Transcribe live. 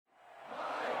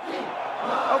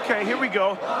Okay, here we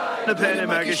go. The Ben and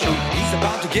Mikey Show. He's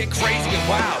about to get crazy and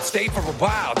wild. Stay for a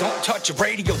while. Don't touch your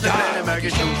radio dial. Ben and Mikey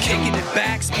Show. Kicking it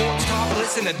back, sports talk.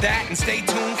 Listen to that and stay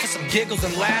tuned for some giggles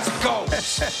and laughs. Go.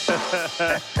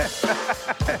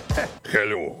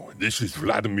 Hello, this is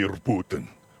Vladimir Putin.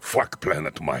 Fuck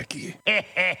Planet Mikey.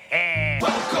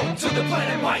 Welcome to the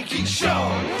Planet Mikey Show.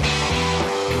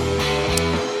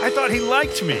 I thought he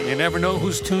liked me. You never know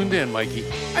who's tuned in, Mikey.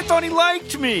 I thought he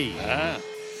liked me.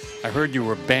 I heard you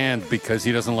were banned because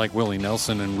he doesn't like Willie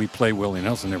Nelson, and we play Willie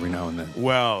Nelson every now and then.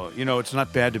 Well, you know, it's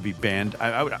not bad to be banned.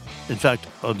 I would, in fact,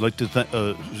 I'd like to thank,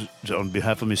 on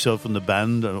behalf of myself and the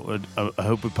band, I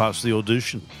hope we pass the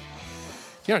audition.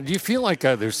 Yeah, do you feel like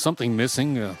there's something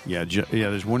missing? Yeah,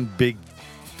 there's one big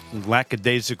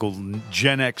lackadaisical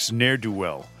Gen X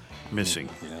ne'er-do-well missing.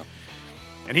 Yeah.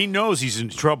 And he knows he's in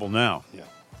trouble now. Yeah.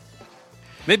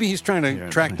 Maybe he's trying to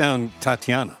track down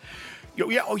Tatiana.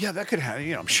 Yeah, that could happen.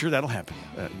 You know, I'm sure that'll happen.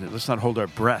 Let's not hold our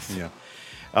breath.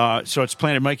 Yeah. So it's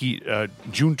Planet Mikey,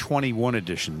 June 21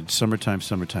 edition. It's summertime,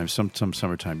 some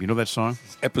summertime. You know that song?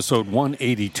 Episode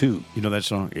 182. You know that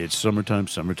song? It's Summertime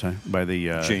by the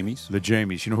Jamies. The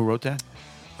Jamies. You know who wrote that?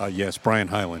 Yes, Brian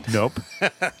Hyland. Nope.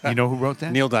 You know who wrote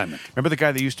that? Neil Diamond. Remember the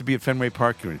guy that used to be at Fenway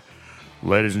Park?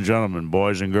 Ladies and gentlemen,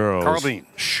 boys and girls. Carl Bean.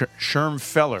 Sherm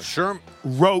Feller. Sherm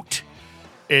wrote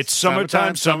It's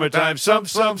Summertime. Summertime.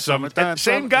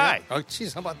 Same guy. Oh,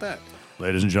 jeez, how about that?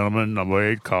 Ladies and gentlemen, I'm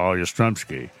Wade Carl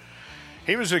Yastrzemski.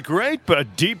 He was a great,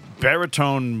 deep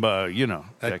baritone,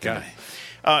 That guy.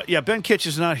 Yeah, Ben Kitch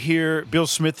is not here. Bill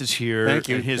Smith is here. Thank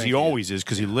you. And Thank he you. always is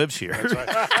because he lives here. That's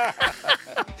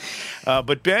right.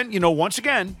 But Ben, once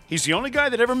again, he's the only guy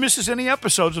that ever misses any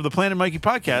episodes of the Planet Mikey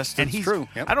podcast. And That's true.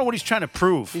 Yep. I don't know what he's trying to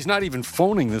prove. He's not even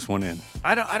phoning this one in.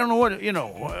 I don't know what,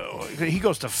 he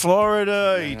goes to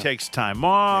Florida, he takes time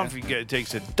off, he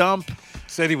takes a dump.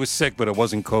 Said he was sick, but it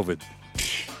wasn't COVID.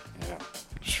 Yeah.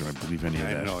 Sure, I believe any of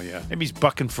that. I know, yeah. Maybe he's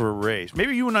bucking for a raise.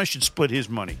 Maybe you and I should split his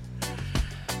money.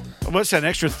 What's that, an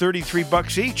extra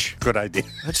 $33 each? Good idea.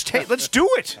 Let's do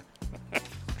it.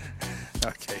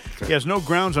 Okay. Good. He has no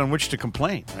grounds on which to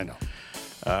complain. I know.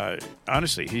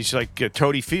 Honestly, he's like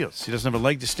Toady Fields. He doesn't have a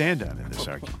leg to stand on in this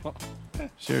argument.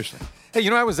 Seriously. Hey,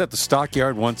 I was at the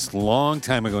Stockyard once, long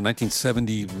time ago,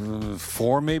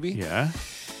 1974 maybe. Yeah.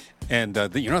 And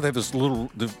they have this little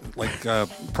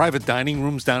private dining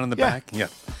rooms down in the back. Yeah.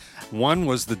 One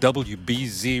was the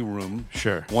WBZ room.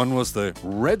 Sure. One was the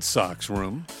Red Sox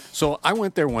room. So I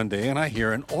went there one day and I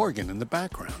hear an organ in the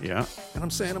background. Yeah. And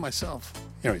I'm saying to myself,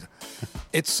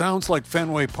 it sounds like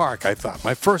Fenway Park, I thought.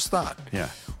 My first thought. Yeah.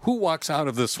 Who walks out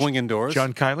of the swinging doors?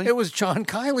 John Kiley? It was John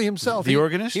Kiley himself. The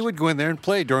organist? He would go in there and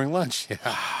play during lunch. Yeah,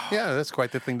 yeah, that's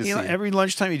quite the thing to see. Every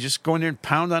lunchtime, he'd just go in there and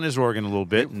pound on his organ a little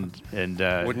bit. And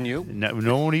wouldn't you?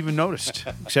 No one even noticed,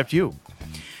 except you.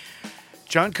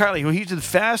 John Kiley, he's the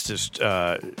fastest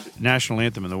national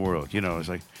anthem in the world. It's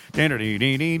like, remember?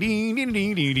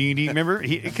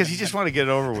 Because he just wanted to get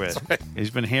it over with. Right. He's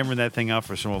been hammering that thing out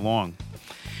for so long.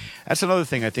 That's another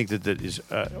thing I think that is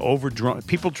overdrawn.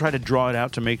 People try to draw it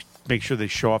out to make sure they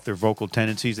show off their vocal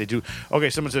tendencies. They do. Okay,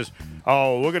 someone says,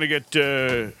 "Oh, we're going to get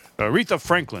Aretha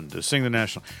Franklin to sing the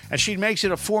national," and she makes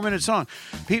it a 4-minute song.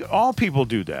 All people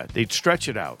do that. They stretch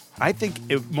it out. I think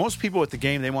most people at the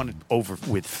game, they want it over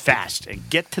with fast and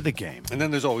get to the game. And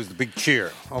then there's always the big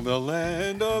cheer of the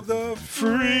land of the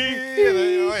free.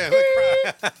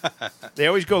 They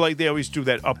always go they always do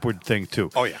that upward thing too.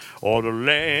 Oh yeah. Oh, the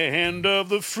land of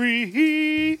the free.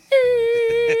 And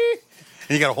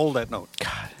you got to hold that note.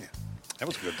 God. That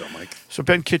was good, though, Mike. So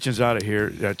Ben Kitchen's out of here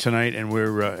tonight, and we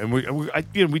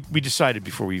decided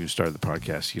before we even started the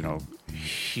podcast,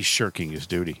 he's shirking his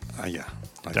duty. Yeah,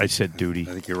 I said duty.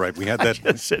 I think you're right. We had that.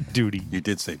 I said duty. You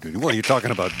did say duty. Well, you're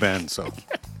talking about Ben, so.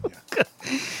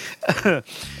 Yeah.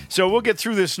 So we'll get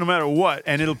through this no matter what,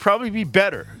 and it'll probably be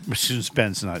better since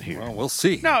Ben's not here. Well, we'll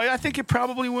see. No, I think it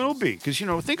probably will be, because,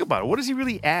 think about it. What does he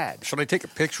really add? Should I take a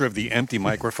picture of the empty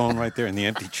microphone right there in the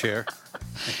empty chair?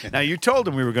 Now, you told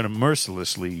him we were going to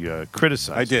mercilessly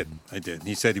criticize I did.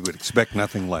 He said he would expect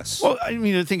nothing less. Well,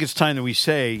 I think it's time that we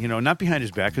say, not behind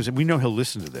his back, because we know he'll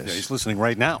listen to this. Yeah, he's listening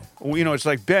right now. Well, it's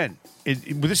like, Ben,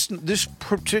 this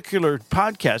particular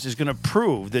podcast is going to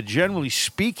prove that, generally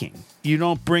speaking, you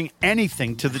don't bring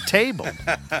anything to the table.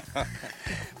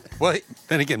 Well,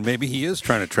 then again, maybe he is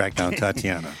trying to track down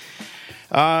Tatiana.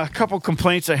 A couple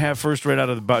complaints I have first right out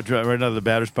of the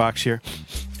batter's box here.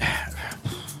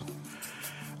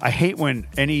 I hate when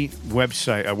any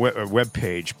website, a web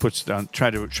page,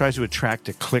 tries to attract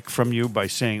a click from you by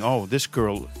saying, "Oh, this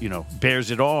girl, bears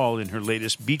it all in her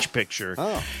latest beach picture,"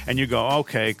 and you go,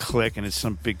 "Okay, click," and it's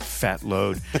some big fat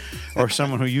load, or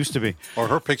someone who used to be, or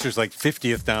her picture's like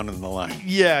 50th down in the line.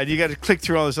 Yeah, and you got to click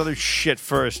through all this other shit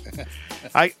first.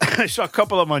 I saw a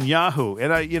couple of them on Yahoo,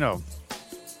 and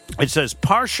it says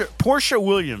Portia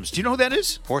Williams. Do you know who that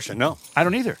is? Portia, no, I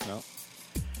don't either. no.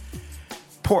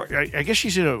 I guess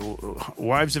she's in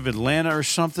Wives of Atlanta or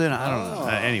something. I don't know.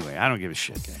 Anyway, I don't give a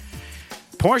shit. Okay.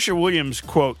 Portia Williams,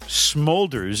 quote,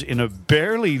 smolders in a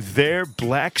barely there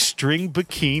black string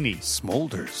bikini.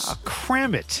 Smolders?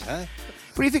 Cram it. Huh?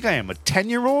 What do you think I am, a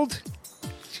 10-year-old?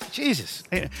 Jesus.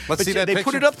 Let's see that they picture.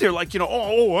 Put it up there like, I'm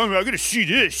going to see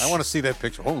this. I want to see that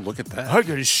picture. Oh, look at that. I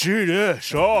got to see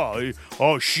this.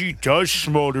 Oh, she does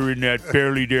smolder in that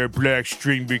barely there black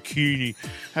string bikini.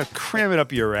 Cram it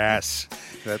up your ass.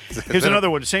 Here's another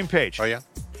one, same page. Oh, yeah?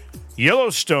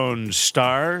 Yellowstone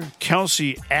star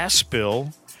Kelsey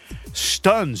Aspill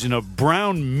stuns in a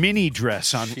brown mini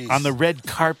dress on the red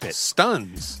carpet.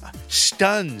 Stuns. A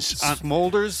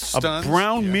Smolders. Stuns.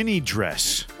 brown mini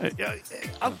dress.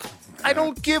 I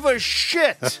don't give a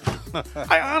shit.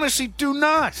 I honestly do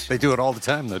not. They do it all the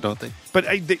time, though, don't they? But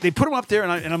they put them up there,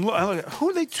 and I'm looking,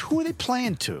 who are they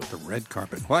playing to? The red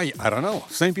carpet. Why? I don't know.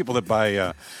 Same people that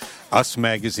buy Us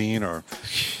magazine, or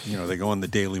they go in the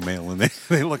Daily Mail and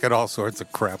they look at all sorts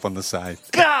of crap on the side.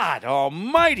 God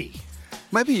Almighty!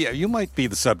 Maybe you might be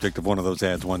the subject of one of those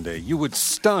ads one day. You would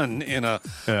stun in a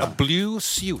blue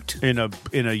suit, in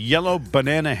a yellow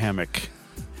banana hammock.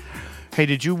 Hey,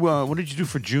 what did you do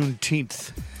for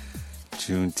Juneteenth?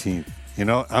 Juneteenth.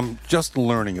 I'm just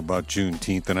learning about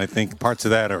Juneteenth, and I think parts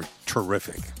of that are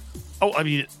terrific. Oh, I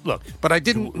mean, look. But I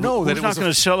didn't know that it was not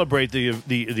going to celebrate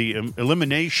the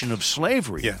elimination of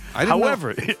slavery. Yeah.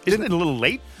 However, isn't it a little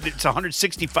late? It's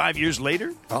 165 years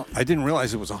later. Well, I didn't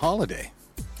realize it was a holiday.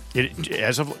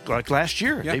 As of like last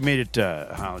year, Yep. they made it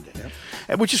a holiday,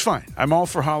 which is fine. I'm all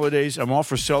for holidays. I'm all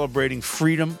for celebrating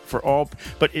freedom for all.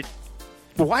 But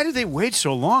why did they wait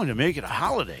so long to make it a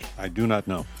holiday? I do not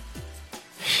know.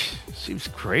 Seems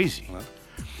crazy.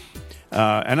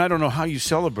 And I don't know how you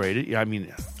celebrate it. I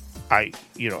mean,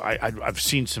 I've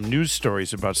seen some news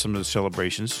stories about some of the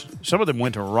celebrations. Some of them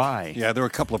went awry. Yeah, there were a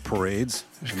couple of parades.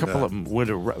 A couple of them went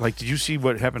awry. Like, did you see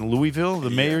what happened in Louisville? The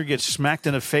mayor gets smacked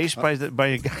in the face by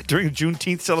a guy during a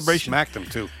Juneteenth celebration. Smacked him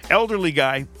too. Elderly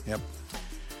guy. Yep.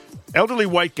 Elderly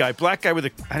white guy, black guy with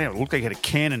it looked like he had a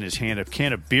can in his hand, a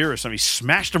can of beer or something. He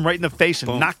smashed him right in the face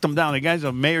and knocked him down. The guy's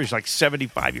a mayor. He's like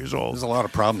 75 years old. There's a lot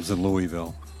of problems in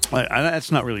Louisville.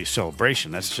 That's not really a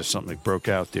celebration. That's just something that broke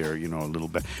out there, a little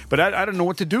bit. But I don't know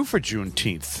what to do for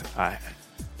Juneteenth.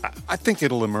 I think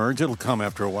it'll emerge. It'll come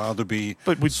after a while to be,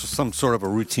 some sort of a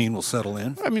routine will settle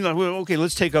in. I mean, okay,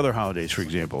 let's take other holidays, for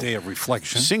example. Day of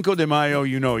reflection. Cinco de Mayo,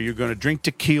 you're going to drink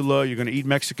tequila, you're going to eat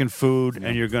Mexican food,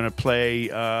 and you're going to play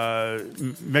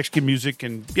Mexican music,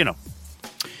 and,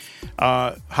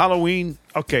 Halloween,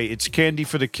 okay, it's candy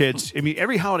for the kids. I mean,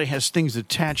 every holiday has things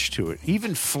attached to it.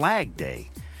 Even Flag Day.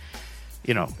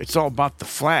 It's all about the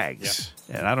flags.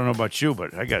 Yeah. And I don't know about you,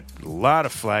 but I got a lot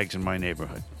of flags in my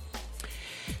neighborhood.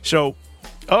 So,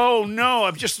 oh no,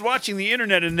 I'm just watching the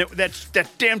internet, and that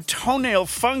damn toenail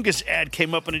fungus ad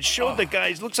came up, and it showed the guy.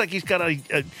 It looks like he's got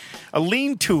a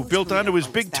lean-to built onto his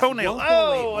big toenail.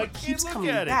 Oh, I can't look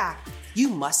at it. You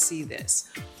must see this.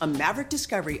 A maverick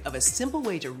discovery of a simple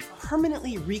way to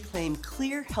permanently reclaim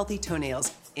clear, healthy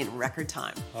toenails in record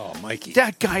time. Oh, Mikey.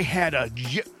 That guy had a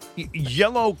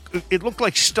yellow, it looked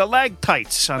like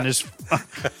stalactites on his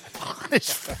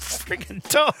friggin'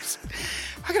 toes.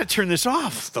 I got to turn this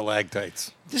off.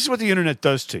 Stalactites. This is what the internet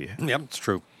does to you. Yep, it's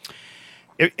true.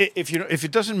 If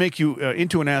it doesn't make you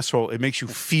into an asshole, it makes you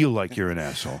feel like you're an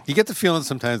asshole. You get the feeling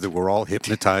sometimes that we're all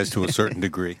hypnotized to a certain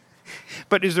degree.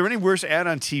 But is there any worse ad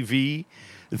on TV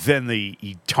than the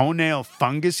toenail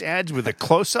fungus ads with the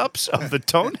close-ups of the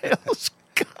toenails?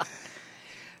 God.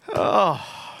 Oh.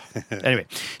 Anyway,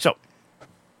 so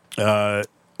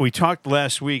we talked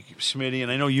last week, Smitty,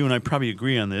 and I know you and I probably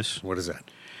agree on this. What is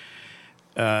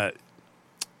that?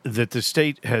 That the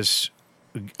state has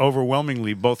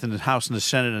overwhelmingly, both in the House and the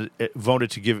Senate,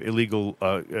 voted to give illegal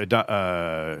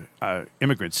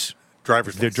immigrants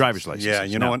their driver's license. Yeah,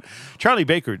 you know what? Charlie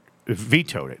Baker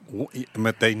vetoed it.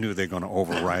 But they knew they were going to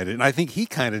override it. And I think he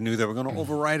kind of knew they were going to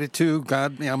override it too.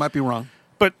 God, I might be wrong.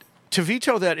 But to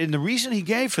veto that, and the reason he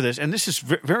gave for this, and this is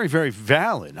very, very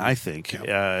valid, I think,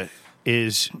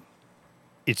 is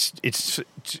it's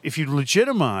if you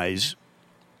legitimize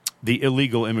the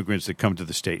illegal immigrants that come to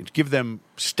the state, give them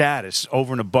status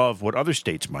over and above what other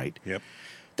states might,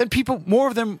 then more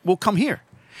of them will come here.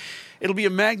 It'll be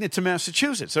a magnet to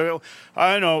Massachusetts. So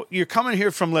I know you're coming here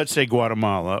from, let's say,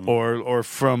 Guatemala or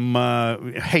from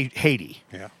Haiti,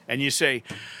 and you say,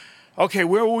 okay,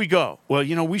 where will we go? Well,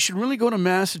 we should really go to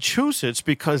Massachusetts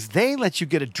because they let you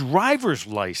get a driver's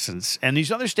license, and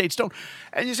these other states don't.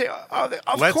 And you say,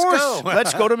 of course,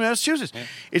 let's go to Massachusetts. Yeah.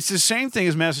 It's the same thing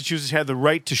as Massachusetts had the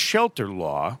right to shelter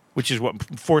law, which is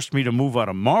what forced me to move out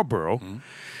of Marlborough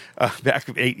back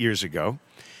 8 years ago.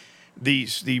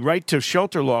 The right to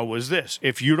shelter law was this: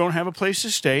 if you don't have a place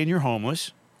to stay and you're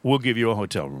homeless, we'll give you a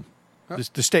hotel room.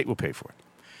 The state will pay for it.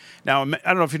 Now, I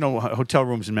don't know if you know, hotel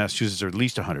rooms in Massachusetts are at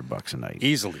least $100 a night.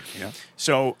 Easily, yeah.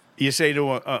 So you say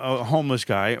to a homeless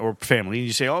guy or family,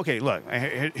 you say, okay, look,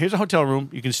 here's a hotel room.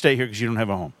 You can stay here because you don't have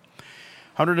a home.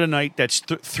 $100 a night, that's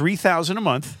 $3,000 a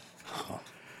month.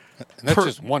 And that's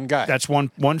just one guy. That's one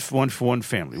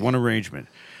family, one arrangement.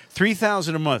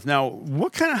 $3,000 a month. Now,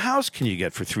 what kind of house can you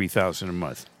get for $3,000 a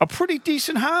month? A pretty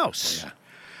decent house.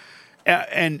 Yeah.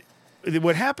 And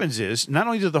what happens is, not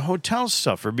only do the hotels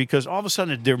suffer because all of a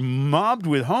sudden they're mobbed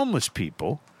with homeless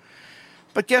people,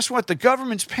 but guess what? The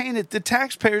government's paying it. The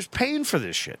taxpayers paying for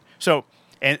this shit. So,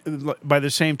 and by the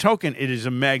same token, it is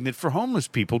a magnet for homeless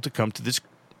people to come to this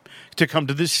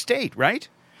state, right?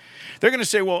 They're going to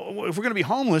say, well, if we're going to be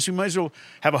homeless, we might as well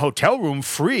have a hotel room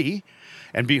free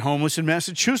and be homeless in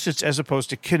Massachusetts as opposed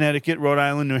to Connecticut, Rhode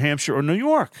Island, New Hampshire, or New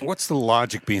York. What's the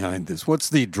logic behind this? What's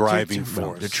the driving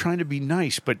force? They're trying to be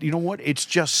nice, but you know what? It's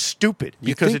just stupid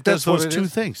because it does those two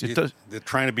things. They're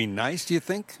trying to be nice, do you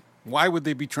think? Why would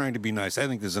they be trying to be nice? I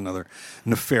think there's another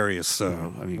nefarious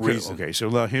reason. Okay, so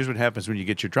here's what happens when you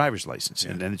get your driver's license.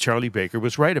 Yeah. And Charlie Baker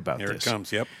was right about this. Here it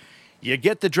comes, yep. You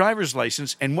get the driver's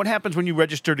license, and what happens when you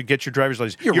register to get your driver's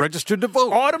license? You're registered to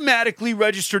vote. Automatically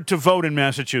registered to vote in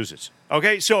Massachusetts.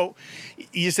 Okay, so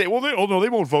you say, well, they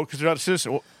won't vote because they're not a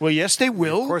citizen. Well, yes, they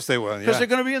will. Of course they will, because they're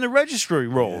going to be in the registry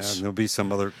rolls. Yeah, there'll be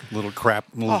some other little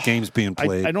games being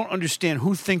played. I don't understand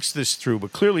who thinks this through,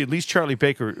 but clearly at least Charlie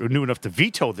Baker knew enough to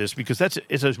veto this because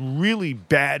it's a really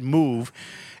bad move,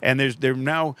 and they're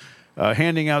now...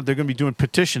 handing out, they're going to be doing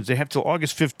petitions. They have till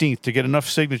August 15th to get enough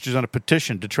signatures on a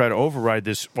petition to try to override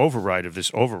this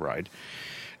override.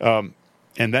 And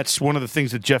that's one of the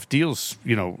things that Jeff Deal's,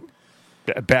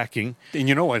 backing. And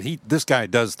you know what? This guy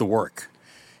does the work.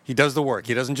 He does the work.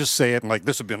 He doesn't just say it and like,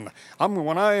 this have been,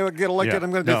 when I get elected, I'm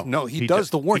going to do. No, he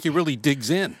does the work. He really digs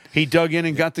in. He dug in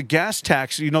and got the gas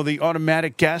tax, the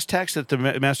automatic gas tax that the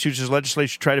Massachusetts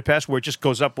legislature tried to pass, where it just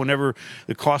goes up whenever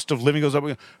the cost of living goes up.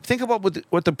 Think about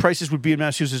what the prices would be in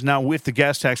Massachusetts now if the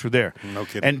gas tax were there. No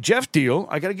kidding. And Jeff Deal,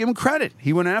 I got to give him credit.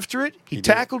 He went after it, he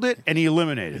tackled it, and he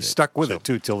eliminated it. He stuck with it,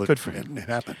 too, till it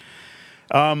happened.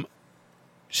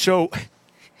 So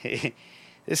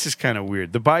this is kind of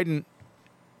weird.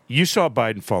 You saw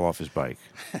Biden fall off his bike.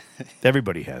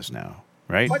 Everybody has now,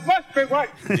 right? What must be right?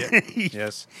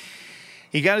 Yes.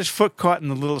 He got his foot caught in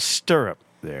the little stirrup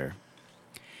there.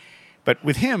 But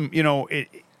with him,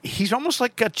 he's almost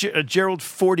like got a Gerald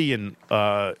Fordian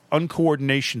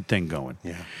uncoordination thing going.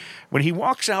 Yeah. When he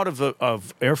walks out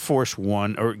of Air Force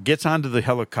One or gets onto the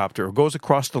helicopter or goes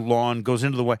across the lawn, goes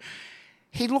into the way,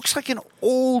 he looks like an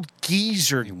old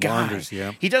geezer guy. Wanders,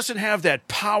 yeah. He doesn't have that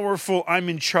powerful I'm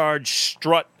in charge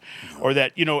strut or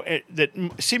that, that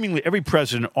seemingly every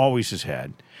president always has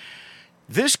had.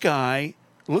 This guy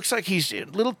looks like he's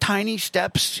little tiny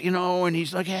steps, and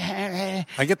he's like, I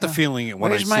get the feeling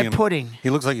when I see him. Where's my pudding? He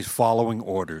looks like he's following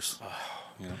orders.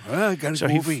 I got to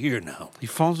go over here now. He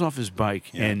falls off his bike,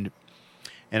 and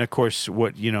of course, it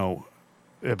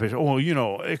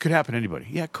could happen to anybody.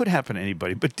 Yeah, it could happen to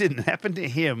anybody, but didn't happen to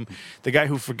him, the guy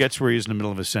who forgets where he is in the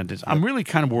middle of a sentence. I'm really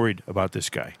kind of worried about this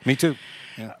guy. Me too.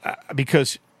 Yeah.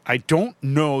 Because I don't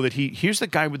know that here's the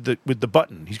guy with the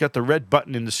button. He's got the red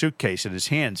button in the suitcase in his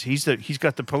hands. He's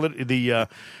got the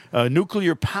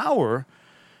nuclear power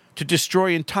to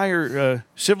destroy entire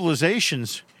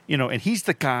civilizations, and he's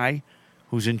the guy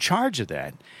who's in charge of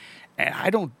that. And I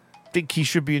don't think he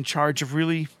should be in charge of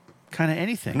really kind of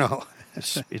anything. No.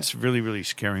 It's really, really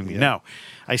scaring me. Yeah. Now,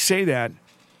 I say that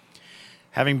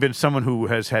having been someone who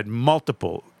has had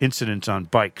multiple incidents on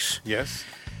bikes. Yes.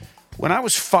 When I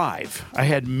was 5, I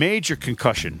had major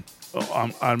concussion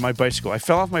on my bicycle. I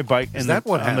fell off my bike on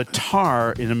the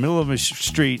tar in the middle of a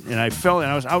street, and I fell,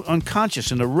 and I was out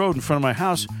unconscious in the road in front of my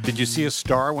house. Did you see a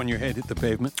star when your head hit the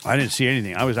pavement? I didn't see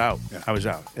anything. I was out. Yeah. I was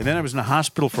out. And then I was in the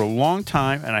hospital for a long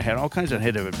time, and I had all kinds of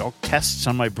tests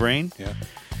on my brain. Yeah.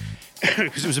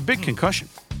 Because it was a big concussion,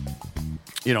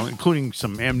 including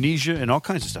some amnesia and all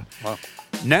kinds of stuff. Wow.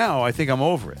 Now I think I'm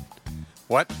over it.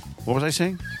 What? What was I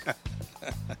saying?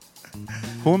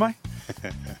 Who am I?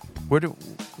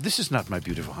 This is not my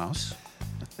beautiful house.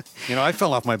 You know, I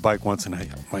fell off my bike once and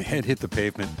my head hit the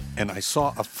pavement and I saw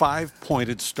a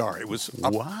 5-pointed star. It was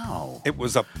Wow. It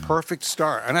was a perfect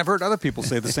star. And I've heard other people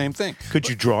say the same thing. Could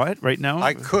you draw it right now?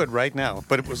 I could right now,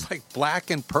 but it was like black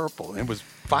and purple. It was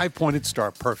 5-pointed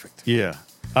star, perfect. Yeah.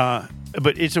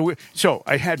 But it's so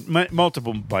I had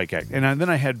multiple bike accidents, and then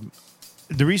I had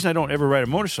the reason I don't ever ride a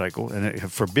motorcycle, and I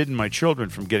have forbidden my children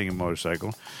from getting a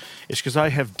motorcycle, is because I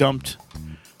have dumped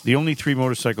the only 3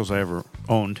 motorcycles I ever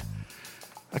owned.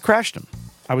 I crashed them.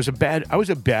 I was a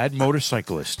bad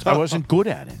motorcyclist. I wasn't good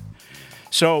at it.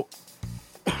 So,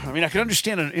 I mean, I can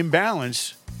understand an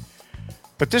imbalance,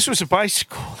 but this was a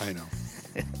bicycle. I know.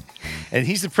 And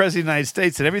he's the president of the United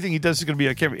States, and everything he does is going to be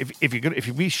on camera. If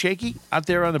you be shaky out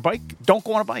there on the bike, don't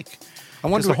go on a bike. I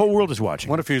wonder the whole world is watching.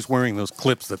 I wonder if he was wearing those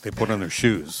clips that they put on their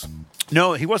shoes.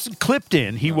 No, he wasn't clipped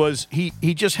in. He was he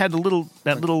just had little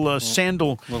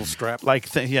sandal Little strap.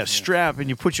 strap, and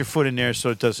you put your foot in there so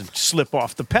it doesn't slip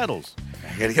off the pedals.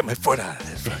 I got to get my foot out of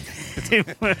this.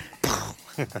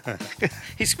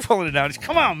 He's pulling it out. He's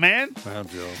come on, man. Oh,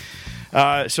 Joe.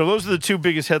 So those are the 2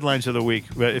 biggest headlines of the week.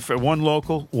 One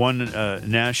local, one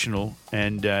national,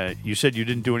 and you said you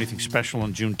didn't do anything special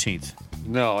on Juneteenth.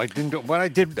 No, I didn't. But I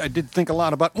did think a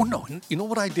lot about. Oh no! You know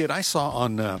what I did? I saw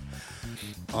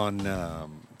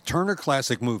on Turner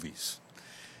Classic Movies.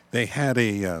 They had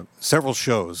several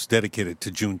shows dedicated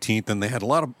to Juneteenth, and they had a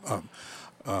lot of.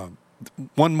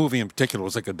 One movie in particular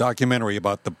was like a documentary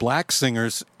about the black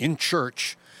singers in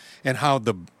church, and how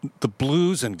the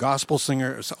blues and gospel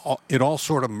singers it all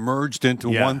sort of merged into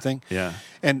one thing. Yeah.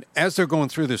 And as they're going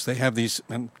through this, they have these.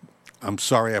 And I'm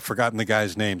sorry, I've forgotten the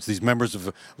guys' names. These members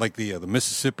of like the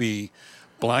Mississippi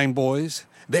Blind Boys.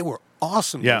 They were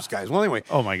awesome. Yeah. Those guys. Well, anyway.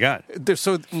 Oh my God.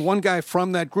 So one guy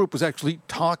from that group was actually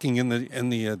talking in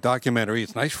the documentary.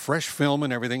 It's nice, fresh film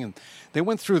and everything. And they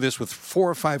went through this with 4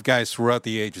 or 5 guys throughout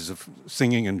the ages of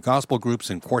singing in gospel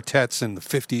groups and quartets in the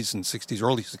 50s and 60s,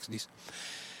 early 60s.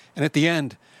 And at the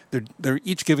end, they're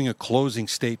each giving a closing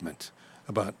statement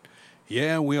about,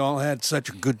 yeah, we all had such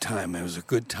a good time. It was a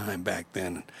good time back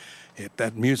then.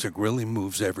 That music really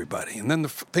moves everybody. And then the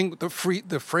frame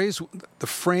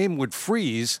would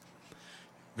freeze,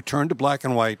 would turn to black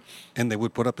and white, and they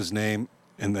would put up his name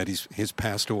and that he's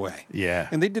passed away. Yeah.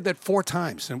 And they did that 4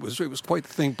 times, and it was quite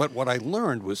the thing. But what I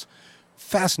learned was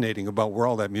fascinating about where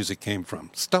all that music came from.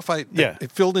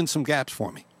 It filled in some gaps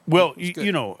for me. Well,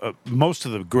 most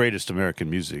of the greatest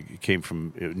American music came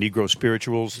from Negro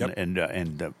spirituals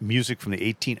and music from the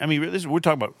 18. I mean, we're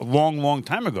talking about a long, long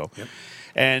time ago,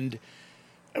 and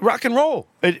rock and roll.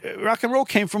 Rock and roll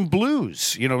came from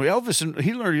blues. You know, Elvis, and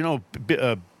he learned.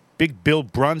 Big Bill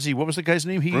Bronzy. What was the guy's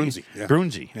name? Brunzy. Yeah.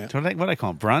 Brunzy. Yeah. What did I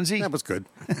call him? Bronzy? That was good.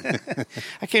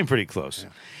 I came pretty close. Yeah.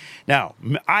 Now,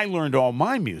 I learned all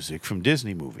my music from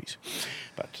Disney movies,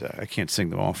 but I can't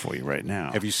sing them all for you right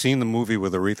now. Have you seen the movie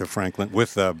with Aretha Franklin,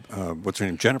 with, what's her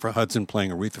name, Jennifer Hudson playing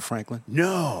Aretha Franklin?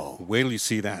 No. Wait till you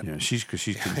see that. Yeah, she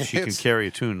can carry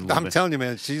a tune a little I'm bit. telling you,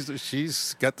 man,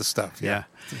 she's got the stuff. Yeah.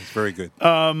 It's very good.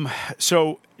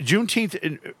 So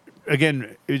Juneteenth,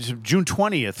 again, it's June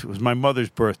 20th was my mother's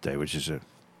birthday, which is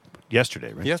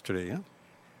yesterday, right? Yesterday, yeah.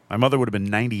 My mother would have been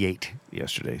 98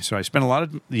 yesterday. So I spent a lot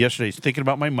of yesterdays thinking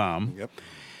about my mom. Yep.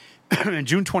 And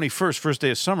June 21st, first day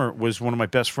of summer, was one of my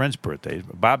best friend's birthdays,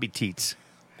 Bobby Teets.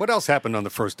 What else happened on the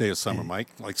first day of summer, Mike?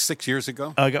 Like 6 years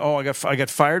ago? I got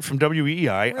fired from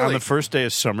WEI on Really? the first day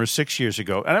of summer 6 years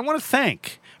ago. And I want to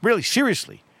thank, really,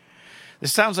 seriously,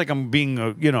 this sounds like I'm being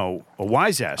a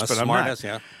wise ass, but I'm not. Ass,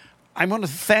 yeah. I want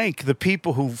to thank the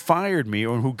people who fired me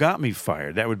or who got me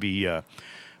fired. That would be,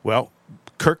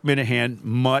 Kirk Minahan,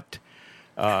 Mutt,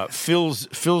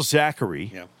 Phil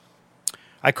Zachary. Yeah.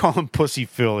 I call him Pussy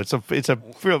Phil. It's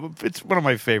one of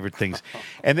my favorite things.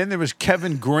 And then there was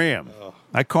Kevin Graham.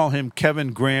 I call him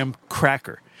Kevin Graham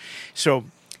Cracker. So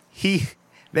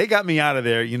they got me out of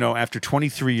there, after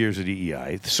 23 years at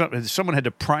EEI. Someone had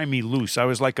to pry me loose. I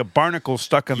was like a barnacle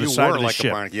stuck on the side of the ship. You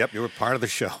were like a barnacle. Yep, you were part of the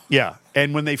show. Yeah,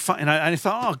 and when they and I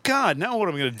thought, oh God, now what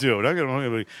am I going to do?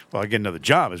 I get another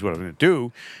job is what I'm going to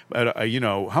do. But how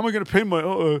am I going to pay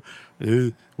my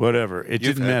whatever? It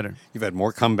didn't matter. You've had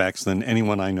more comebacks than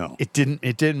anyone I know. It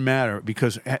didn't matter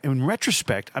because in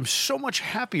retrospect, I'm so much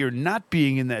happier not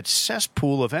being in that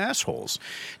cesspool of assholes.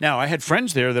 Now I had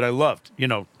friends there that I loved.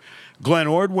 Glenn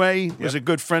Ordway was a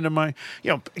good friend of mine.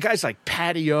 Guys like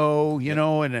Patio,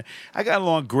 and I got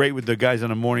along great with the guys on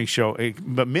the morning show.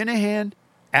 But Minahan,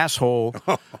 asshole,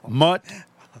 Mutt,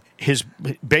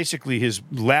 basically his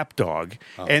lapdog,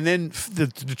 and then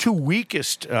the two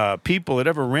weakest people that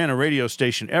ever ran a radio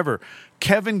station ever,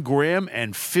 Kevin Graham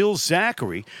and Phil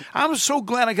Zachary. I'm so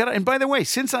glad I got it. And by the way,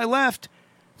 since I left,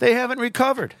 they haven't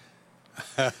recovered.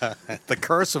 The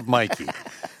curse of Mikey.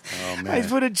 Oh, man. I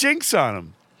put a jinx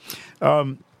on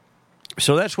them.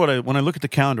 So that's what when I look at the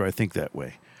calendar, I think that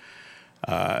way.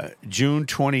 June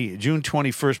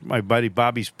 21st, my buddy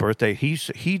Bobby's birthday.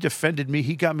 He defended me.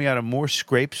 He got me out of more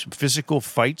scrapes, physical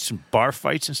fights, and bar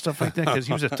fights and stuff like that because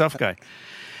he was a tough guy.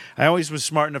 I always was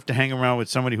smart enough to hang around with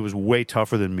somebody who was way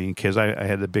tougher than me because I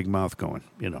had the big mouth going,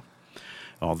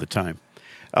 all the time.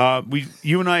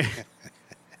 You and I.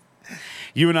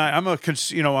 I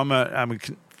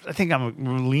think I'm a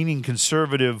leaning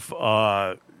conservative.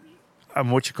 I'm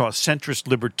what you call a centrist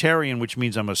libertarian, which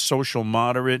means I'm a social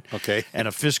moderate and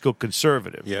a fiscal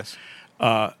conservative. Yes.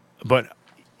 But,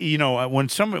 when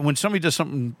somebody does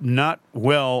something not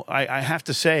well, I have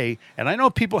to say, and I know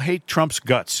people hate Trump's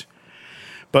guts,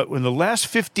 but in the last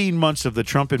 15 months of the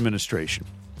Trump administration,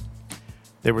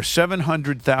 there were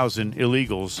 700,000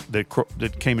 illegals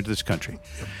that came into this country.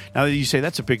 Now, you say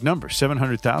that's a big number,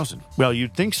 700,000. Well,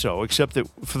 you'd think so, except that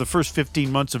for the first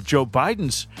 15 months of Joe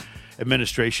Biden's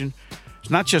administration, it's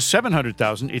not just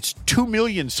 700,000, it's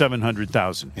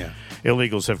 2,700,000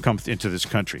 illegals have come into this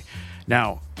country.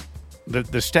 Now, the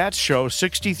stats show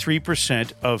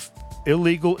 63% of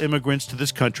illegal immigrants to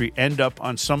this country end up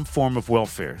on some form of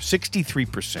welfare.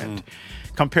 63%,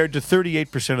 compared to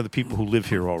 38% of the people who live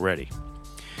here already.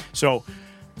 So,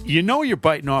 you're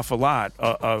biting off a lot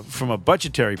from a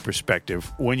budgetary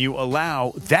perspective when you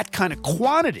allow that kind of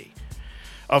quantity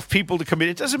of people to come in.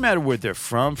 It doesn't matter where they're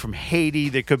from Haiti,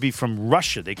 they could be from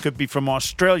Russia, they could be from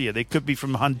Australia, they could be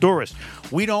from Honduras.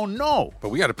 We don't know.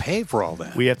 But we got to pay for all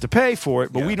that. We have to pay for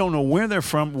it, but we don't know where they're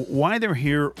from, why they're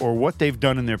here, or what they've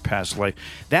done in their past life.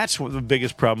 That's what the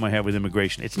biggest problem I have with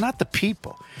immigration. It's not the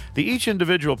people. Each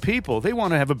individual people, they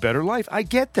want to have a better life. I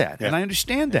get that, and I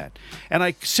understand that, and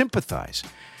I sympathize.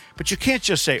 But you can't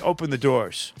just say, open the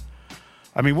doors.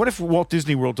 I mean, what if Walt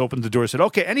Disney World opened the door and said,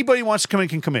 okay, anybody who wants to come in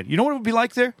can come in? You know what it would be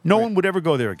like there? No one would ever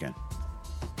go there again.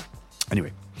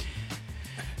 Anyway,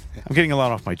 I'm getting a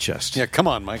lot off my chest. Yeah, come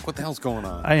on, Mike. What the hell's going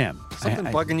on? I am. Something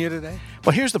bugging you today?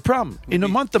 Well, here's the problem. In the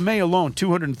month of May alone,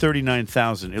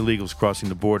 239,000 illegals crossing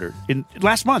the border.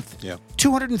 Last month,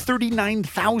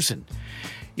 239,000.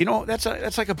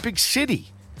 That's like a big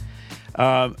city.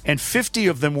 And 50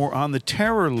 of them were on the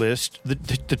terror list, the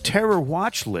terror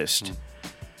watch list.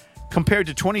 Compared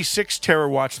to 26 terror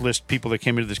watch list people that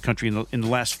came into this country in the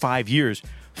last 5 years,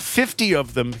 50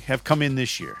 of them have come in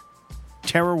this year.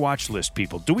 Terror watch list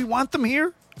people. Do we want them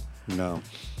here? No.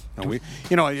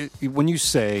 When you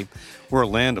say we're a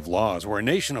land of laws, we're a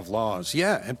nation of laws,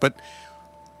 but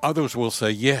others will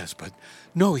say yes, but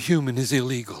no human is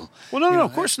illegal. Well, no,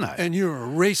 of course not. And you're a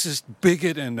racist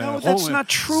bigot and that's not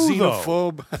true,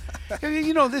 xenophobe.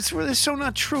 That's so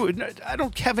not true. I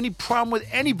don't have any problem with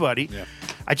anybody. Yeah.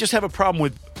 I just have a problem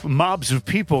with mobs of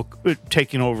people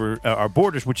taking over our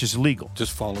borders, which is illegal.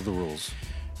 Just follow the rules.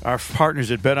 Our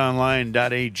partners at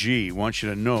betonline.ag want you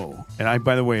to know. And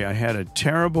by the way, I had a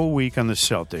terrible week on the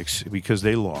Celtics because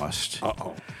they lost.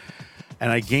 Uh-oh.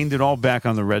 And I gained it all back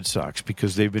on the Red Sox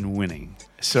because they've been winning.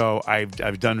 So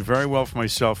I've done very well for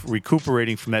myself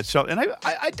recuperating from that. And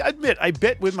I admit, I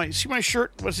bet with see my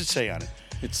shirt? What does it say on it?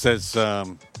 It says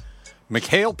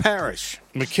Mikhail Parrish.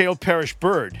 Mikhail Parrish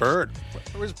Bird. Bird.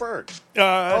 Where's Bird?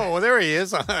 There he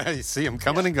is. I see him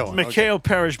coming and going. Mikhail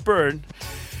Parrish Bird,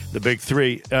 the big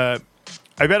three. I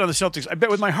bet on the Celtics. I bet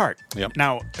with my heart. Yep.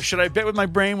 Now, should I bet with my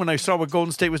brain when I saw what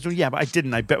Golden State was doing? Yeah, but I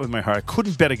didn't. I bet with my heart. I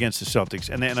couldn't bet against the Celtics,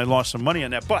 and I lost some money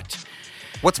on that. But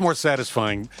what's more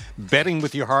satisfying, betting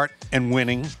with your heart and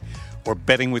winning, or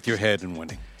betting with your head and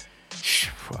winning?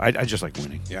 I just like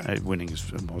winning. Yeah. Winning is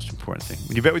the most important thing.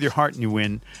 When you bet with your heart and you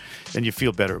win, then you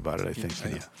feel better about it, I think.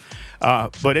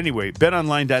 But anyway,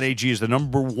 betonline.ag is the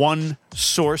number one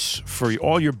source for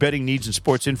all your betting needs and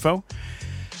sports info.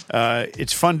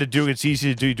 It's fun to do. It's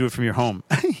easy to do. You do it from your home.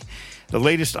 The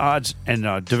latest odds and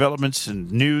developments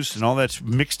and news and all that's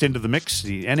mixed into the mix.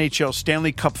 The NHL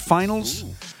Stanley Cup Finals.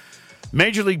 Ooh.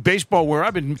 Major League Baseball, where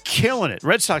I've been killing it.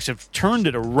 Red Sox have turned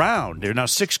it around. They're now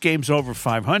 6 games over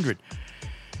 500.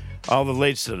 All the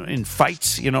latest in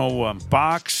fights,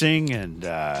 boxing and,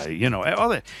 all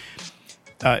that.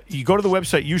 You go to the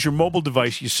website, use your mobile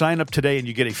device, you sign up today, and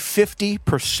you get a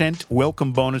 50%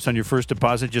 welcome bonus on your first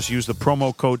deposit. Just use the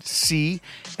promo code CLNS.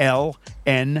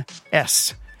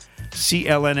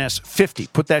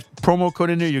 CLNS50. Put that promo code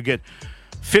in there, you get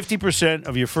 50%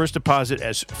 of your first deposit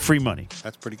as free money.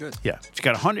 That's pretty good. Yeah. If you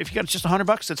got just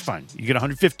 $100, that's fine. You get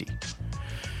 $150.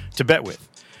 to bet with.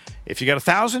 If you got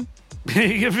 1,000,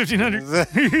 you get 1,500.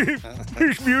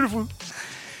 It's beautiful.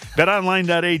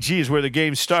 BetOnline.ag is where the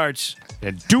game starts.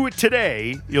 And do it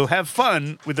today. You'll have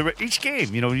fun with each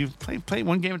game. You play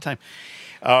one game at a time.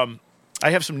 I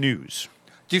have some news.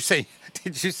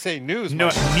 Did you say news? No,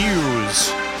 Mike?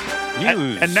 news.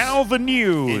 News. And now the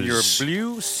news. In your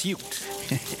blue suit.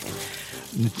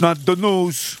 Not the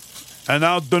news. And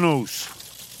now the news.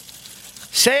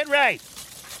 Say it right.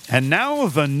 And now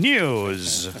the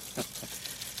news.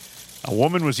 A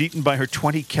woman was eaten by her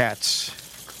 20 cats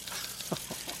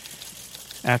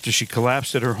after she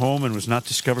collapsed at her home and was not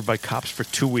discovered by cops for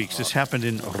 2 weeks. This happened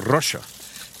in Russia.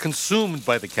 Consumed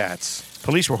by the cats.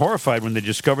 Police were horrified when they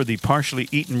discovered the partially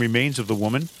eaten remains of the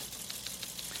woman,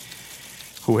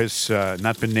 who has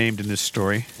not been named in this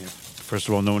story. Yeah. First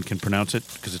of all, no one can pronounce it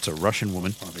because it's a Russian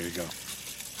woman. Oh, there you go.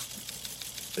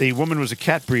 The woman was a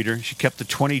cat breeder. She kept the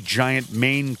 20 giant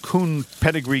Maine Coon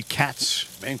pedigree cats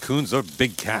Maine Coons are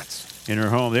big cats. in her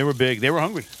home. They were big. They were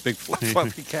hungry. Big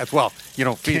fluffy cats. Well, you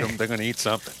don't feed them, they're going to eat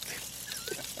something.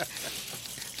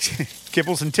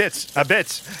 Kibbles and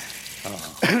bits.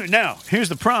 Oh. Now, here's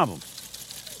the problem.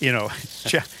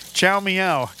 Chow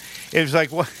meow. It was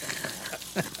like, what?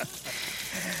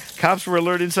 Cops were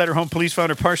alerted inside her home. Police found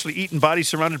her partially eaten body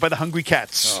surrounded by the hungry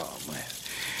cats. Oh, man.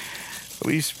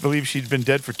 Police believe she'd been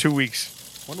dead for 2 weeks.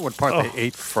 Wonder what part they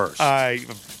ate first.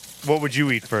 What would you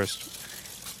eat first?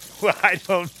 Well, I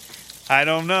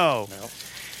don't know.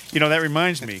 No. That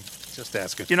reminds me. Just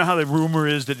asking. You know how the rumor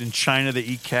is that in China they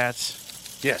eat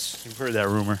cats? Yes. You've heard that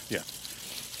rumor? Yeah.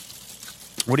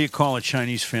 What do you call a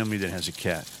Chinese family that has a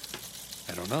cat?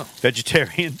 I don't know.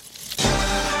 Vegetarian?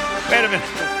 Wait a minute.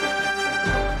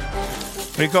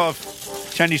 What do you call a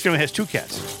Chinese family that has 2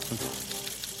 cats?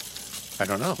 I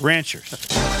don't know. Ranchers.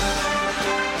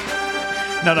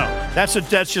 No.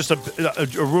 That's just a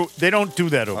rule. They don't do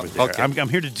that over there. Okay. I'm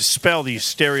here to dispel these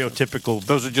stereotypical.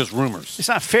 Those are just rumors. It's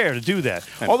not fair to do that.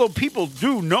 Although people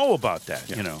do know about that.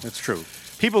 Yeah, it's true.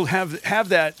 People have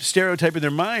that stereotype in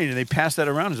their mind, and they pass that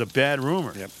around as a bad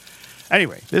rumor. Yep.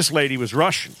 Anyway, this lady was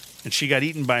Russian, and she got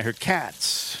eaten by her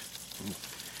cats.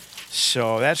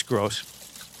 So that's gross.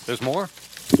 There's more?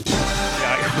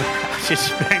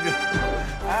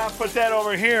 I'll put that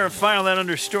over here and file that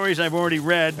under stories I've already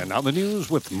read. And now the news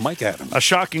with Mike Adams. A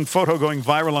shocking photo going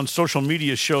viral on social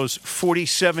media shows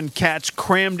 47 cats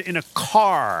crammed in a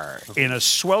car in a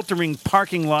sweltering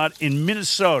parking lot in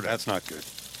Minnesota. That's not good.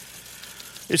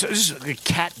 This is a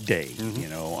cat day,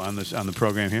 on the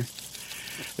program here.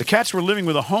 The cats were living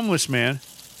with a homeless man.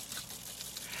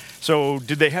 So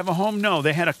did they have a home? No,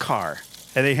 they had a car.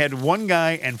 And they had one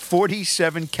guy and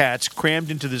 47 cats crammed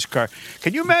into this car.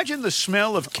 Can you imagine the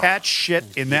smell of cat shit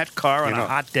in that car on a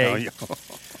hot day?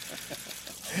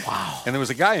 Wow. And there was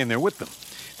a guy in there with them.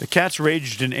 The cats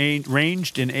ranged in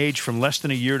age from less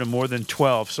than a year to more than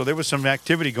 12. So there was some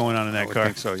activity going on in that car.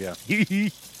 I think so, yeah.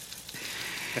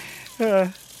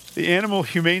 The Animal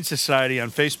Humane Society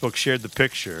on Facebook shared the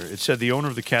picture. It said the owner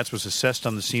of the cats was assessed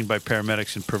on the scene by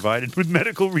paramedics and provided with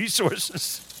medical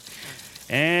resources.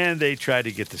 And they tried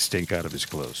to get the stink out of his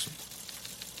clothes.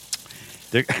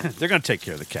 They're going to take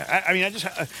care of the cat.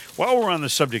 While we're on the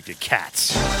subject of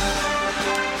cats.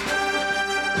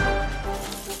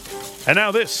 And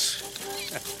now this.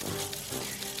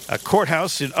 A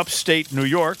courthouse in upstate New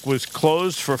York was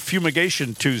closed for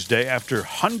fumigation Tuesday after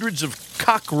hundreds of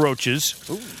cockroaches.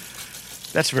 Ooh.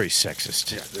 That's very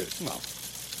sexist. Yeah, there's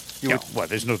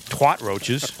no twat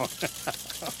roaches. Oh,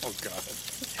 God.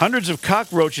 Hundreds of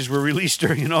cockroaches were released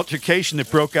during an altercation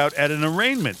that broke out at an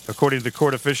arraignment. According to the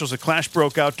court officials, a clash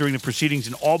broke out during the proceedings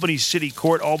in Albany City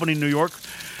Court, Albany, New York,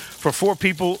 for 4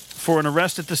 people for an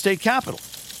arrest at the state capitol.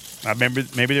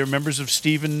 Maybe they were members of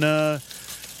Stephen, what's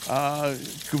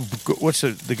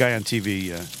the guy on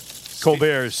TV?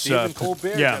 Colbert's. Stephen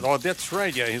Colbert? Yeah. Oh, that's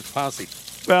right. Yeah, his posse.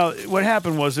 Well, what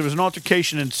happened was there was an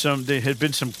altercation and there had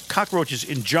been some cockroaches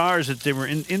in jars that they were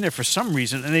in there for some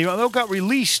reason, and they all got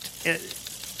released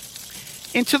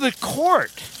into the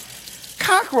court.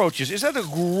 Cockroaches. Is that the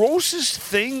grossest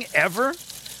thing ever?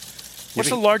 What's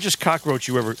the largest cockroach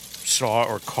you ever saw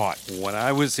or caught? When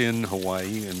I was in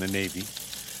Hawaii in the Navy,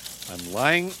 I'm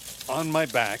lying on my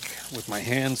back with my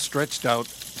hands stretched out.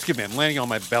 Excuse me, I'm laying on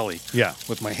my belly. Yeah.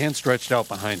 With my hands stretched out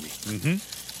behind me.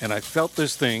 Mm-hmm. And I felt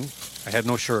this thing. I had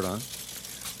no shirt on.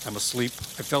 I'm asleep.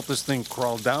 I felt this thing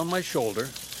crawl down my shoulder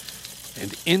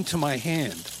and into my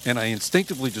hand. And I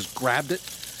instinctively just grabbed it,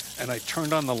 and I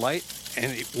turned on the light,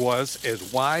 and it was as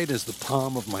wide as the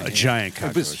palm of my hand. A giant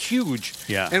cockroach. It was huge.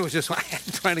 Yeah. And it was just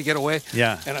trying to get away.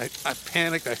 Yeah. And I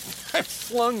panicked. I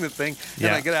flung the thing, and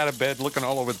Yeah. I get out of bed looking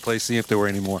all over the place, see if there were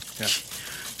any more. Yeah.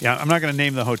 Yeah, I'm not going to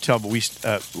name the hotel, but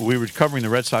we were covering the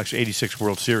Red Sox '86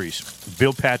 World Series.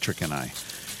 Bill Patrick and I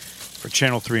for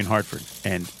Channel 3 in Hartford,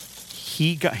 and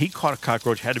he caught a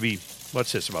cockroach. Had to be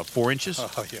what's this, about 4 inches?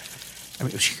 Oh yeah. I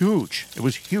mean, it was huge. It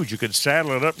was huge. You could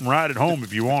saddle it up and ride it home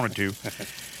if you wanted to.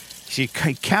 He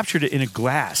captured it in a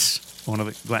glass,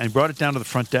 and brought it down to the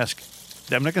front desk.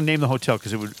 I'm not going to name the hotel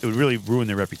because it would really ruin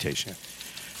their reputation.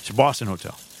 It's a Boston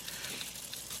hotel.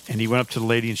 And he went up to the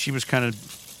lady, and she was kind of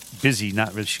busy.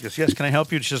 Not really. She goes, "Yes, can I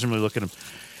help you?" She doesn't really look at him.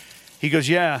 He goes,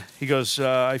 "Yeah." He goes,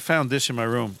 "I found this in my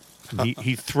room." And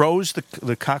he throws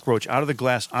the cockroach out of the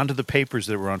glass onto the papers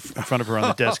that were in front of her on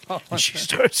the desk, and she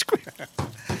starts screaming.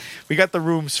 We got the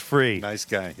rooms free. Nice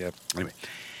guy. Yep. Anyway.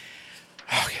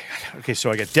 Okay, so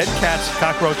I got dead cats,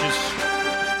 cockroaches,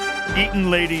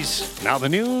 eaten ladies. Now the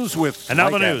news with And now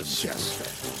Mike the Adams. news.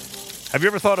 Yes. Have you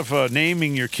ever thought of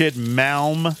naming your kid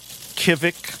Malm,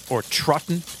 Kivik, or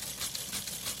Trutton?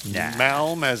 Nah.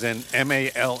 Malm, as in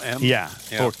M-A-L-M? Yeah.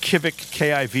 Or Kivik,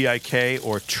 K-I-V-I-K,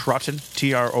 or Trutton,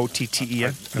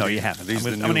 T-R-O-T-T-E-N. No, you haven't.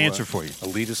 I'm going to answer for you.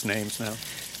 Elitist names now?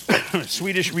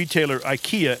 Swedish retailer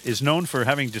IKEA is known for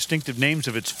having distinctive names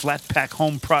of its flat-pack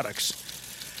home products.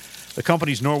 The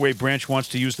company's Norway branch wants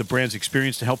to use the brand's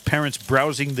experience to help parents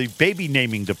browsing the baby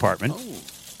naming department.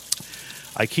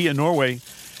 IKEA Norway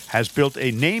has built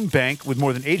a name bank with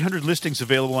more than 800 listings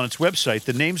available on its website.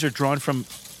 The names are drawn from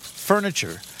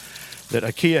furniture that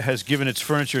IKEA has given its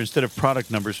furniture instead of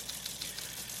product numbers.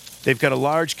 They've got a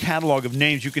large catalog of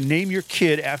names. You can name your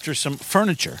kid after some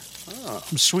furniture.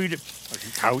 Some Swedish Like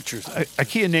a couch or something?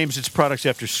 IKEA names its products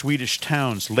after Swedish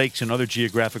towns, lakes, and other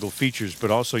geographical features,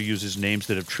 but also uses names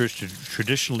that have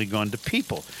traditionally gone to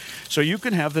people. So you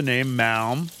can have the name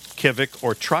Malm, Kivik,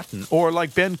 or Trutton, or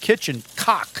like Ben Kitchen,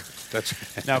 Cock.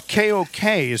 That's Now,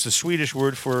 K-O-K is the Swedish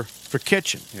word for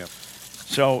kitchen. yeah.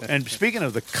 So, and speaking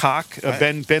of the cock,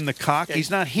 Ben the cock, he's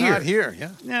not here. Not here,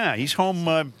 yeah. Yeah, he's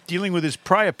home dealing with his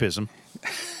priapism.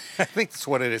 I think that's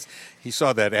what it is. He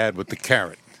saw that ad with the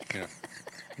carrot. Yeah.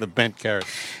 The bent carrot.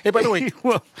 Hey, by the way,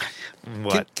 Well,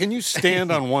 what? Can you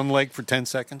stand on one leg for 10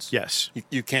 seconds? Yes.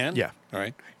 You can? Yeah. All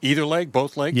right. Either leg,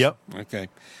 both legs? Yep. Okay.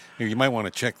 You might want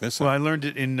to check this Well, out. I learned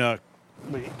it in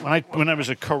when I was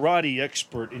a karate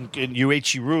expert in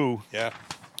Uechi-Ryu. Yeah.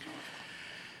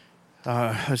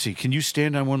 Let's see. Can you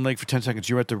stand on one leg for 10 seconds?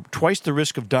 You're at twice the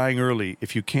risk of dying early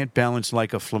if you can't balance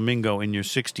like a flamingo in your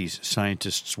 60s,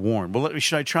 scientists warn. Well,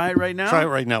 should I try it right now? Try it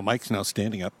right now. Mike's now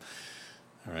standing up.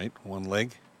 All right. One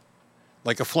leg.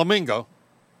 Like a flamingo.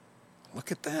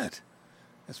 Look at that.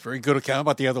 That's very good. How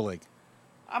about the other leg?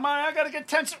 I got to get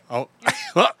 10 seconds. Oh,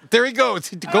 there he goes.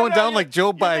 He's going down like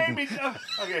Joe Biden.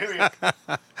 Okay, here we go.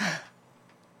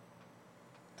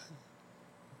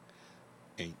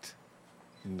 8,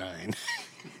 9.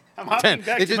 I'm hopping 10.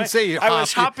 back It to didn't my, say you I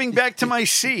was hopped. hopping back to my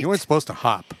seat. You weren't supposed to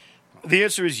hop. The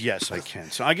answer is yes, I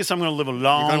can. So I guess I'm going to live a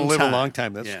long You're time. going to live a long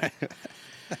time. That's Yeah.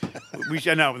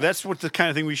 right. No, that's what the kind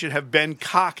of thing we should have Ben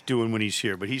Cock doing when he's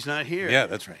here, but he's not here. Yeah,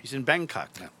 that's right. He's in Bangkok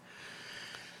now.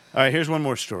 All right, here's one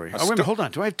more story. Wait a minute, hold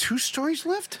on. Do I have 2 stories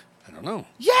left? I don't know.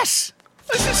 Yes!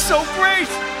 This is so great!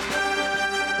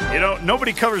 You know,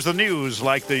 nobody covers the news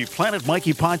like the Planet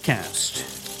Mikey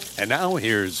podcast. And now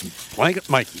here's Blanket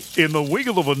Mikey. In the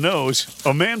wiggle of a nose,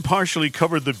 a man partially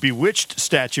covered the Bewitched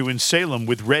statue in Salem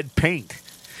with red paint,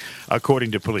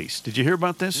 according to police. Did you hear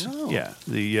about this? No. Yeah.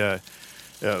 The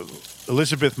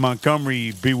Elizabeth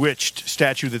Montgomery Bewitched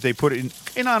statue that they put in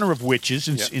honor of witches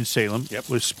in Salem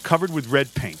was covered with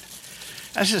red paint.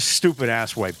 That's a stupid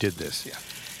asswipe did this. Yeah.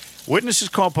 Witnesses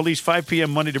called police 5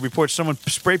 p.m. Monday to report someone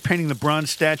spray painting the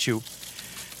bronze statue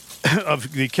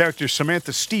of the character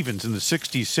Samantha Stevens in the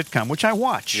 60s sitcom, which I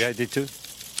watch. Yeah, I did too.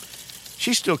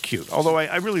 She's still cute, although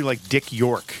I really like Dick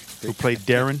York, who played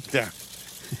Darren. Yeah.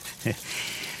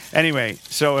 Anyway,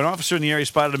 so an officer in the area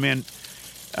spotted a man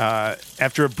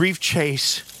after a brief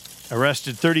chase,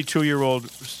 arrested 32-year-old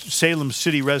Salem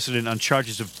City resident on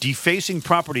charges of defacing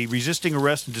property, resisting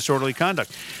arrest, and disorderly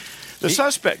conduct. The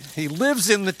suspect... He lives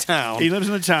in the town. He lives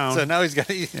in the town. So now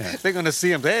they're going to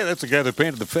see him. Hey, that's the guy that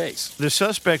painted the face. The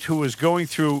suspect, who was going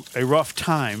through a rough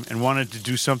time and wanted to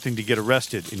do something to get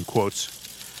arrested, in quotes,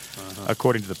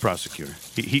 according to the prosecutor.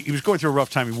 He was going through a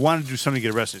rough time. He wanted to do something to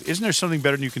get arrested. Isn't there something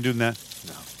better than you can do than that?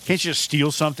 No. Can't you just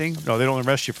steal something? No, they don't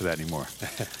arrest you for that anymore.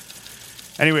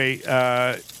 Anyway,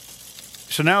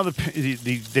 so now they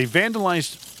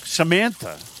vandalized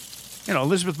Samantha. You know,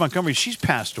 Elizabeth Montgomery, she's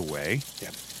passed away.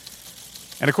 Yep.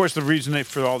 And, of course, the reason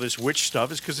for all this witch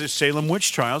stuff is because there's Salem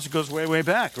witch trials. It goes way, way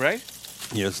back, right?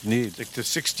 Yes, indeed. Like the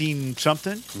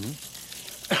 16-something?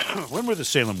 Mm-hmm. When were the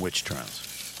Salem witch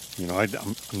trials? You know,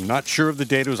 I'm not sure of the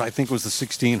date. I think it was the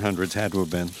 1600s, had to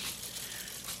have been.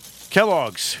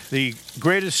 Kellogg's, the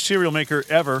greatest cereal maker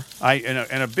ever,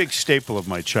 and a big staple of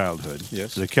my childhood.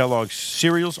 Yes. The Kellogg's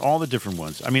cereals, all the different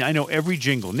ones. I mean, I know every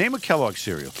jingle. Name a Kellogg's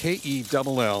cereal.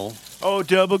 K-E-double-L. Oh,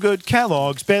 double good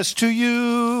Kellogg's, best to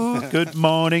you. Good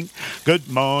morning,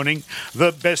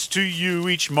 the best to you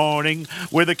each morning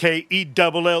with a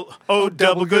K-E-double-L. Oh,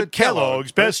 double good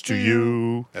Kellogg's, best to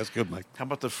you. That's good, Mike. How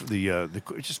about the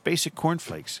just basic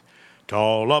cornflakes?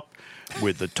 Tall up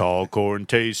with the tall corn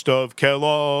taste of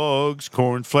Kellogg's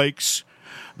cornflakes.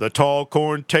 The tall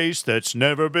corn taste that's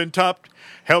never been topped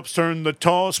helps turn the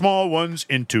tall small ones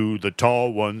into the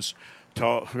tall ones.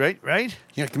 Tall, right?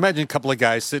 Yeah, imagine a couple of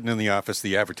guys sitting in the office,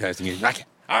 the advertising is like,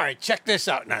 all right, check this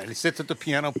out now. And he sits at the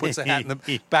piano, puts a hat in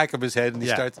the back of his head, and he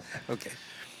starts, okay.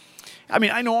 I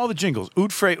mean, I know all the jingles.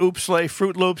 Oot Frey, Oops Lay,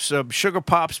 Fruit Loops, Sugar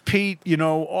Pops, Pete,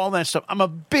 all that stuff. I'm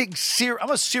a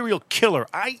cereal killer.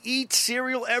 I eat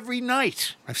cereal every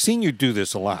night. I've seen you do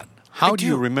this a lot. How do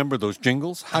you remember those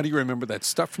jingles? How do you remember that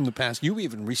stuff from the past? You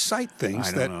even recite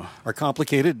things that are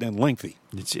complicated and lengthy.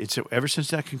 It's ever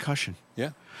since that concussion. Yeah.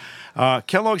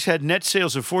 Kellogg's had net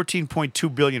sales of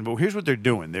 $14.2 billion, but here's what they're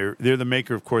doing. They're the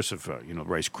maker, of course, of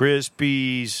Rice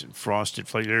Krispies and Frosted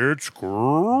Flakes. It's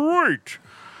great.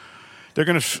 They're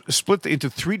going to split into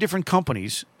 3 different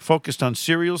companies focused on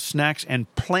cereals, snacks, and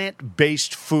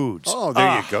plant-based foods. Oh,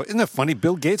 there you go. Isn't that funny?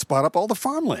 Bill Gates bought up all the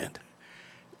farmland.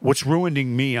 What's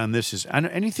ruining me on this is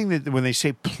anything that when they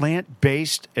say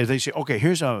plant-based, as they say, okay,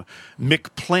 here's a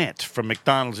McPlant from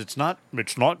McDonald's. It's not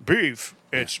beef.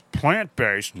 It's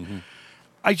plant-based. Mm-hmm.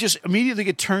 I just immediately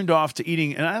get turned off to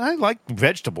eating, and I like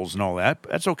vegetables and all that.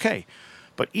 But that's okay.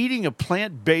 But eating a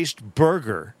plant-based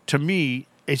burger, to me,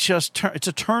 it's a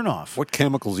turnoff. What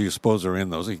chemicals do you suppose are in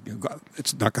those?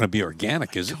 It's not going to be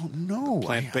organic, is it? I don't know.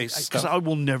 Plant-based stuff? Because I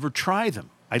will never try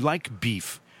them. I like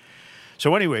beef.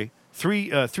 So anyway, three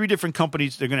different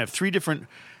companies. They're going to have 3 different,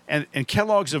 and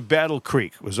Kellogg's of Battle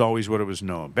Creek was always what it was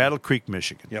known. Battle Creek,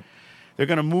 Michigan. Yep. They're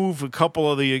going to move a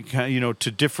couple of the,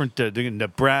 to different,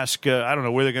 Nebraska. I don't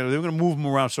know where they're going to move them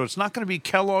around. So it's not going to be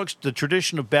Kellogg's, the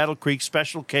tradition of Battle Creek,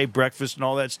 Special K, breakfast, and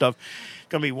all that stuff. It's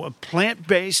going to be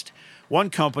plant-based, one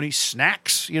company,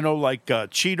 snacks, like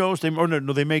Cheetos.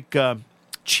 They make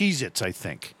Cheez-Its, I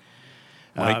think.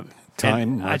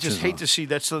 Time. I just hate to see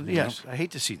that. Yes, I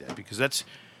hate to see that because that's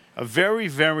a very,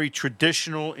 very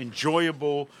traditional,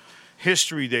 enjoyable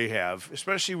history they have,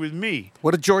 especially with me.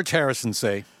 What did George Harrison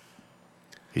say?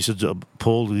 He said,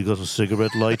 Paul, you got a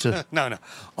cigarette lighter? No.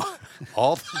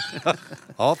 All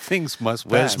things must pass.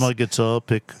 Where's my guitar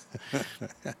pick?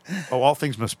 All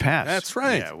things must pass. That's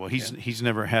right. Yeah. Well, he's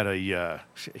never had a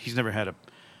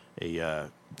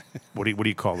what do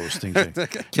you call those things?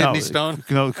 Kidney stone.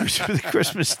 No,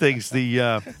 Christmas things.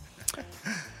 The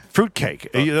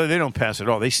fruitcake. They don't pass at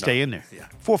all. They stay in there. Yeah.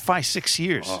 4, 5, 6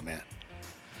 years. Oh man.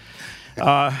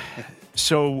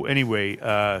 So anyway,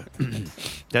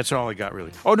 that's all I got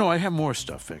really. Oh no, I have more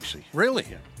stuff actually. Really?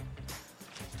 Yeah.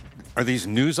 Are these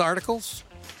news articles?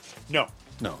 No.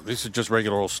 No, this is just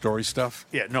regular old story stuff.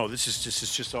 Yeah, no. This is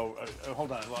just all.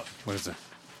 Hold on, I lost. What is it?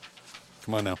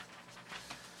 Come on now.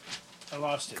 I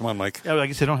lost it. Come on, Mike. Yeah, I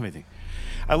guess I don't have anything.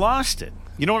 I lost it.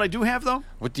 You know what I do have though?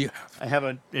 What do you have? I have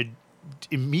an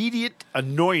immediate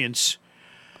annoyance.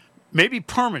 Maybe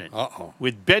permanent.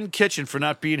 With Ben Kitchen for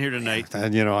not being here tonight.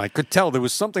 And, I could tell there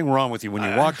was something wrong with you when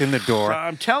you walked in the door.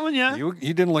 I'm telling you.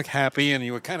 You didn't look happy, and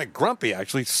you were kind of grumpy,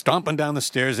 actually, stomping down the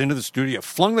stairs into the studio. You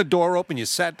flung the door open, you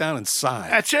sat down and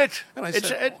sighed. That's it. And I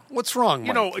said, what's wrong,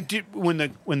 Mike? When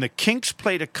the Kinks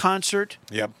played a concert,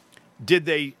 Yep. did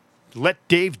they let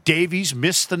Dave Davies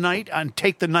miss the night and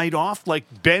take the night off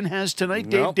like Ben has tonight?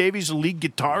 Nope. Dave Davies, the lead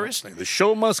guitarist? The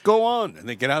show must go on, and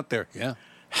they get out there. Yeah.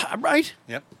 Right?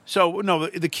 Yep. So, no,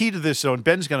 the key to this, though, and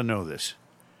Ben's got to know this,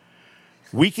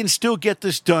 we can still get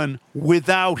this done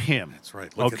without him. That's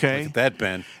right. Look at that,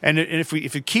 Ben. And if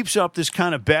it keeps up this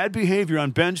kind of bad behavior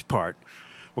on Ben's part,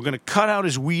 we're going to cut out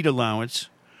his weed allowance.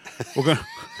 We're going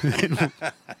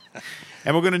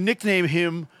and we're going to nickname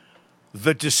him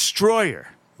the Destroyer.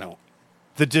 No.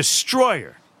 The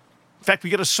Destroyer. In fact, we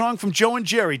got a song from Joe and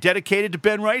Jerry dedicated to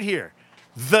Ben right here.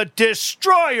 The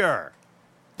Destroyer.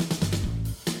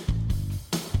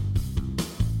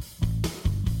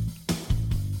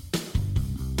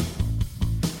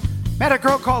 Met a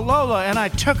girl called Lola, and I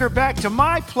took her back to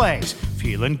my place.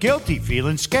 Feeling guilty,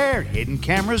 feeling scared, hidden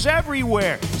cameras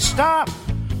everywhere. Stop.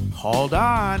 Hold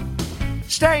on.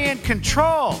 Stay in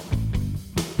control.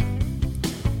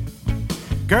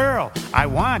 Girl, I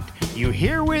want you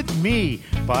here with me,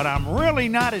 but I'm really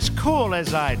not as cool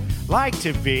as I'd like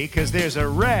to be, 'cause there's a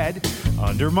red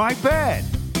under my bed.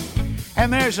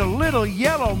 And there's a little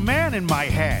yellow man in my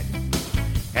head.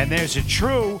 And there's a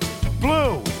true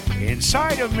blue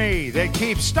inside of me that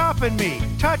keeps stopping me,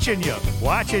 touching you,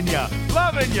 watching you,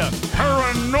 loving you.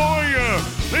 Paranoia,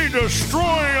 the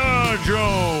destroyer,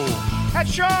 Joe.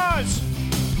 That's yours.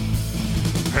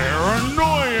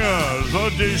 Paranoia, the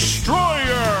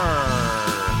destroyer.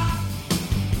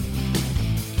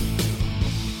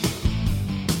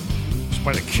 It's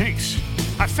by the Kinks.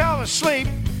 I fell asleep,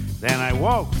 then I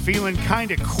woke feeling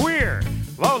kind of queer.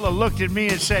 Lola looked at me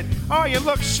and said, "Oh, you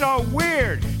look so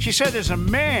weird." She said, "There's a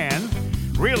man.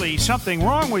 Really, something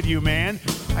wrong with you, man."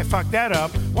 I fucked that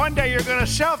up. "One day you're gonna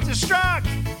self-destruct.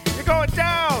 You're going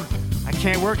down. I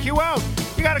can't work you out.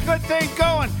 You got a good thing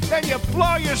going, then you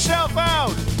blow yourself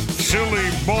out." Silly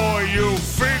boy, you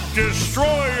fake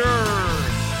destroyer.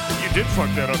 You did fuck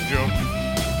that up, Joe.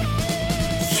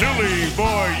 Silly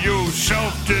boy, you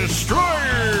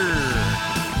self-destroyer.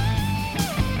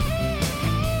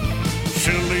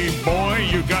 Silly boy,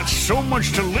 you got so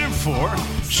much to live for,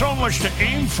 so much to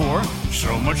aim for,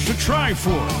 so much to try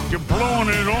for. You're blowing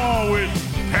it all with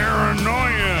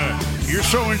paranoia. You're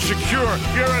so insecure.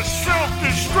 You're a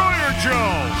self-destroyer,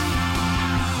 Joe.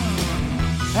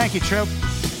 Thank you, Troop.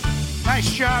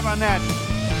 Nice job on that.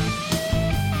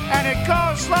 And it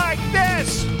goes like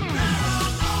this.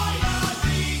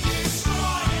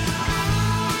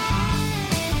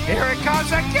 Here it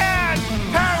comes again.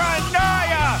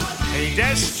 Paranoia, the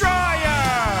destroyer.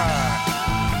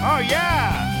 Oh,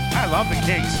 yeah. I love the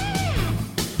Kinks.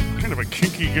 Kind of a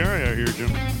kinky guy out here,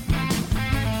 Jim.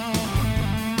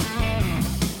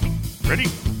 Ready?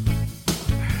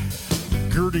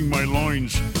 Girding my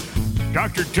loins.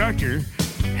 Doctor,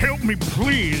 help me,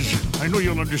 please. I know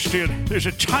you'll understand. There's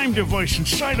a time device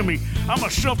inside of me. I'm a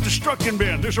self-destructing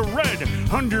man. There's a red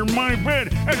under my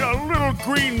bed. There's a little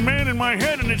green man in my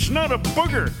head, and it's not a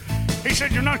booger. He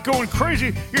said, "You're not going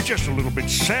crazy. You're just a little bit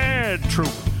sad,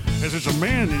 Troop. As there's a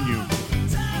man in you.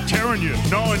 Tearing you,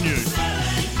 gnawing you."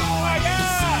 Oh,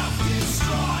 yeah.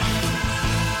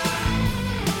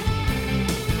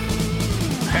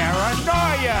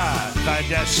 Paranoia, the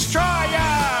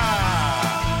destroyer.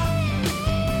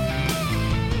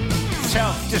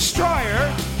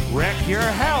 Self-destroyer, wreck your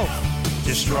health.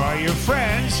 Destroy your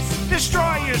friends,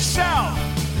 destroy yourself.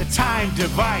 The time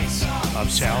device of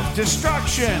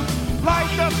self-destruction. Light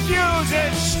the fuse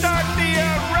and start the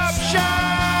eruption!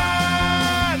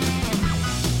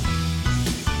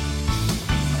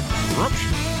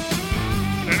 Eruption.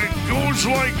 And it goes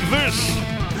like this.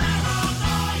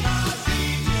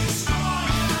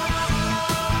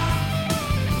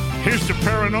 Here's the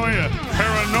paranoia.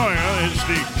 Paranoia is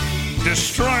the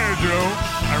destroyer, Joe.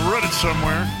 I read it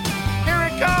somewhere. Here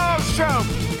it goes, Troop.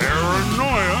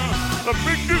 Paranoia, the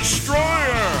big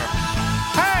destroyer.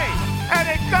 Hey, and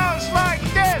it goes like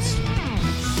this.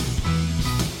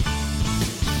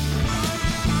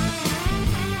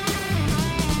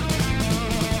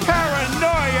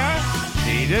 Paranoia,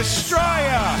 the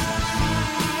destroyer.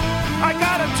 I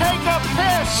gotta take a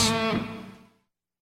piss.